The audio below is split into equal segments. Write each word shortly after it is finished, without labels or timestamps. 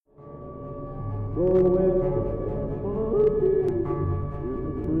Okay,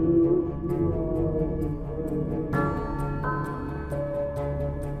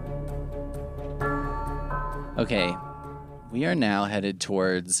 we are now headed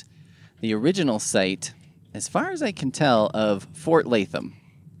towards the original site, as far as I can tell, of Fort Latham.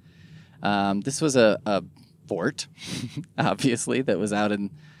 This was a fort, obviously, that was out in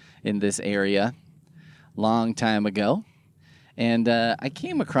this area long time ago. And I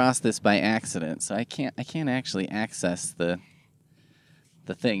came across this by accident, so I can't actually access the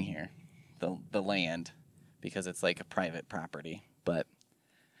thing here, the land, because it's like a private property. But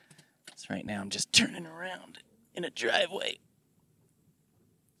so right now I'm just turning around in a driveway.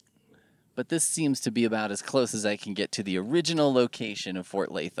 But this seems to be about as close as I can get to the original location of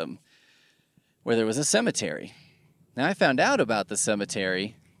Fort Latham, where there was a cemetery. Now, I found out about the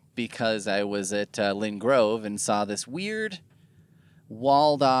cemetery because I was at Lynn Grove and saw this weird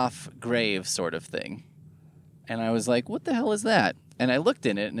walled-off grave sort of thing. And I was like, what the hell is that? And I looked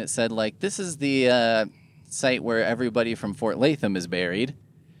in it, and it said, like, this is the site where everybody from Fort Latham is buried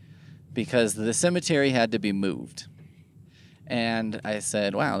because the cemetery had to be moved. And I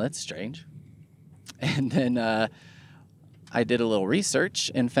said, wow, that's strange. And then I did a little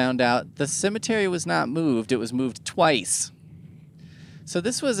research and found out the cemetery was not moved. It was moved twice. So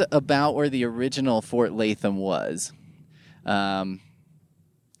this was about where the original Fort Latham was. And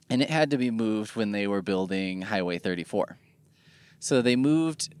it had to be moved when they were building Highway 34. So they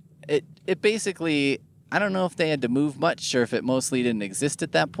moved it. It basically, I don't know if they had to move much or if it mostly didn't exist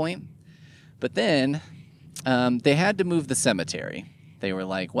at that point. But then they had to move the cemetery. They were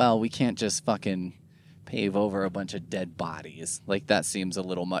like, well, we can't just fucking pave over a bunch of dead bodies. Like, that seems a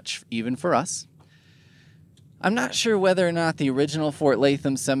little much even for us. I'm not sure whether or not the original Fort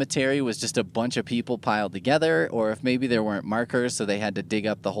Latham cemetery was just a bunch of people piled together, or if maybe there weren't markers, so they had to dig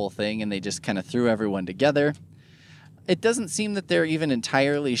up the whole thing and they just kind of threw everyone together. It doesn't seem that they're even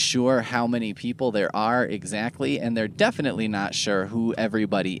entirely sure how many people there are exactly, and they're definitely not sure who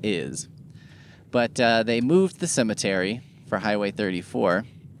everybody is. But they moved the cemetery for Highway 34,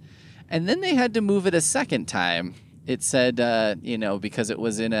 and then they had to move it a second time. It said, because it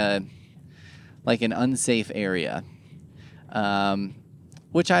was in an unsafe area,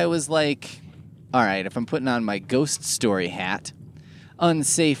 which I was like, all right, if I'm putting on my ghost story hat,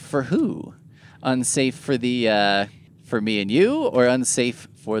 unsafe for who? Unsafe for for me and you, or unsafe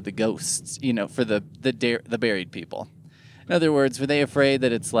for the ghosts? For the buried people. In other words, were they afraid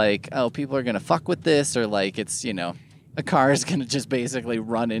that it's like, oh, people are gonna fuck with this, or like it's a car is gonna just basically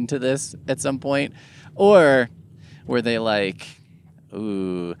run into this at some point, or were they like,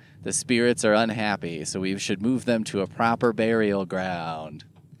 ooh, the spirits are unhappy, so we should move them to a proper burial ground?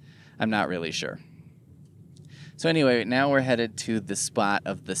 I'm not really sure. So anyway, now we're headed to the spot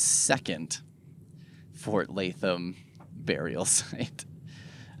of the second Fort Latham burial site.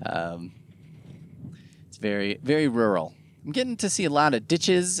 It's very, very rural. I'm getting to see a lot of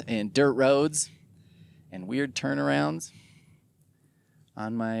ditches and dirt roads and weird turnarounds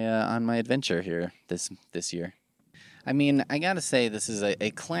on my adventure here this year. I mean, I gotta say, this is a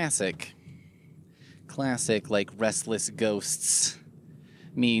classic, like, Restless Ghosts,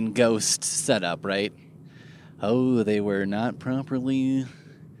 mean ghost setup, right? Oh, they were not properly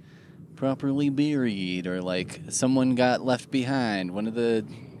buried, or like someone got left behind. One of the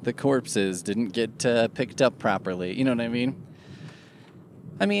corpses didn't get picked up properly. You know what I mean?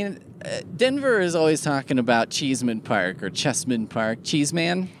 I mean, Denver is always talking about Cheeseman Park or Chessman Park.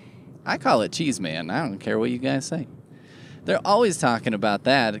 Cheeseman? I call it Cheeseman. I don't care what you guys say. They're always talking about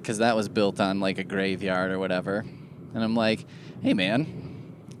that because that was built on like a graveyard or whatever. And I'm like, hey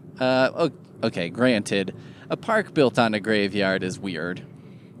man, okay, granted, a park built on a graveyard is weird.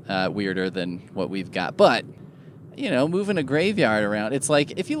 Weirder than what we've got. But, moving a graveyard around, it's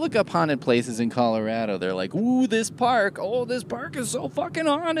like, if you look up haunted places in Colorado, they're like, ooh, this park is so fucking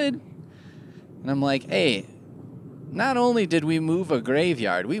haunted. And I'm like, hey, not only did we move a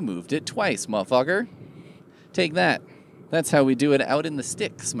graveyard, we moved it twice, motherfucker. Take that. That's how we do it out in the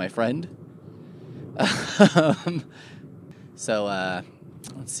sticks, my friend. So,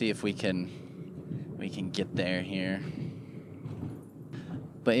 let's see if we can get there here.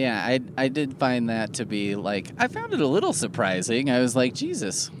 But yeah, I did find that to be like, I found it a little surprising. I was like,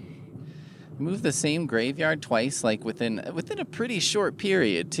 Jesus, moved the same graveyard twice, like within a pretty short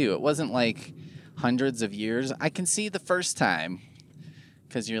period too. It wasn't like hundreds of years. I can see the first time,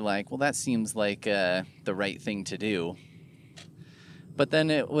 because you're like, well, that seems like the right thing to do. But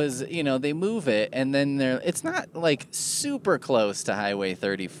then it was, they move it, and then it's not like super close to Highway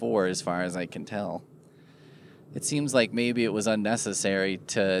 34 as far as I can tell. It seems like maybe it was unnecessary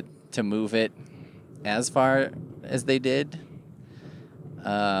to move it, as far as they did.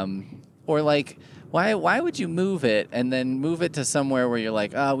 Or like, why would you move it and then move it to somewhere where you're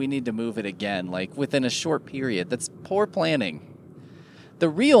like, oh, we need to move it again, like within a short period? That's poor planning. The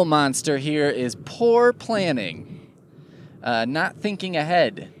real monster here is poor planning. Not thinking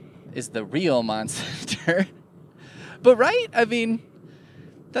ahead is the real monster. But right? I mean,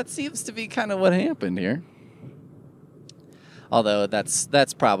 that seems to be kind of what happened here. Although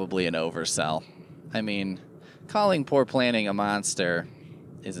that's probably an oversell. I mean, calling poor planning a monster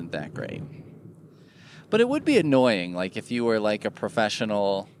isn't that great. But it would be annoying, like if you were like a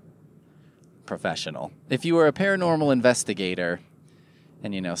professional. If you were a paranormal investigator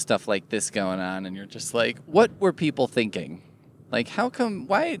and, you know, stuff like this going on and you're just like, what were people thinking? Like, how come,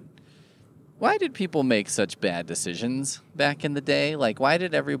 why did people make such bad decisions back in the day? Like, why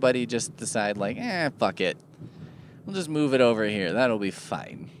did everybody just decide like, fuck it. We'll just move it over here. That'll be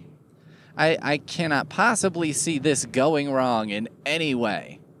fine. I cannot possibly see this going wrong in any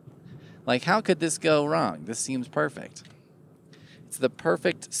way. Like, how could this go wrong? This seems perfect. It's the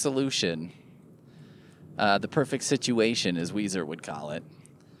perfect solution. The perfect situation, as Weezer would call it.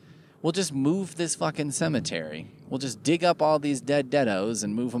 We'll just move this fucking cemetery. We'll just dig up all these deados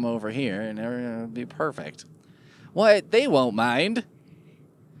and move them over here, and it'll be perfect. What? They won't mind.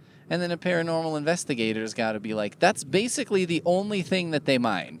 And then a paranormal investigator's got to be like, that's basically the only thing that they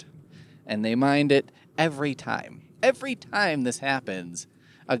mind. And they mind it every time. Every time this happens,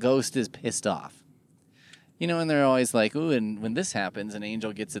 a ghost is pissed off. You know, and they're always like, ooh, and when this happens, an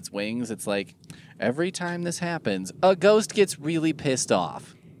angel gets its wings. It's like, every time this happens, a ghost gets really pissed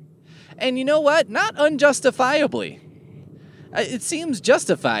off. And you know what? Not unjustifiably. It seems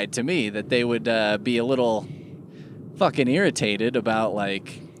justified to me that they would be a little fucking irritated about,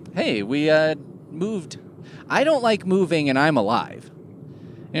 like, hey, we moved. I don't like moving and I'm alive.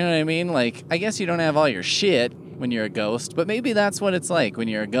 You know what I mean? Like, I guess you don't have all your shit when you're a ghost, but maybe that's what it's like when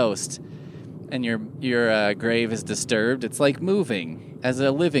you're a ghost and your grave is disturbed. It's like moving as a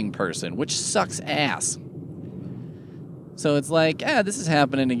living person, which sucks ass. So it's like, this is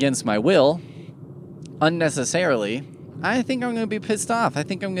happening against my will, unnecessarily. I think I'm going to be pissed off. I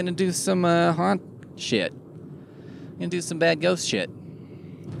think I'm going to do some haunt shit. I'm going to do some bad ghost shit.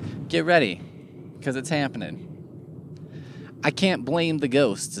 Get ready, because it's happening. I can't blame the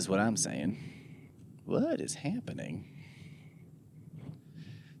ghosts, is what I'm saying. What is happening?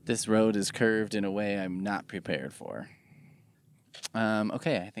 This road is curved in a way I'm not prepared for.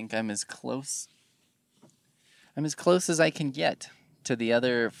 Okay, I think I'm as close as I can get to the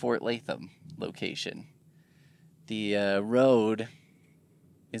other Fort Latham location. The road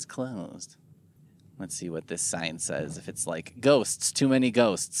is closed. Let's see what this sign says. If it's like, ghosts, too many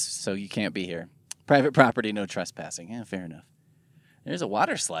ghosts, so you can't be here. Private property, no trespassing. Yeah, fair enough. There's a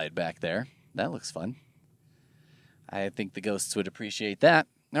water slide back there. That looks fun. I think the ghosts would appreciate that.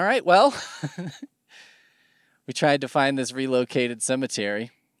 All right, well, we tried to find this relocated cemetery,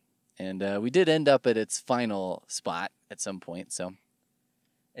 and we did end up at its final spot at some point, so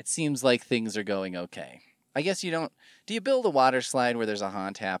it seems like things are going okay. I guess you don't... Do you build a water slide where there's a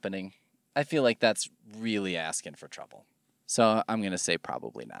haunt happening? I feel like that's really asking for trouble. So I'm going to say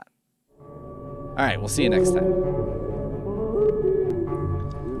probably not. All right, we'll see you next time.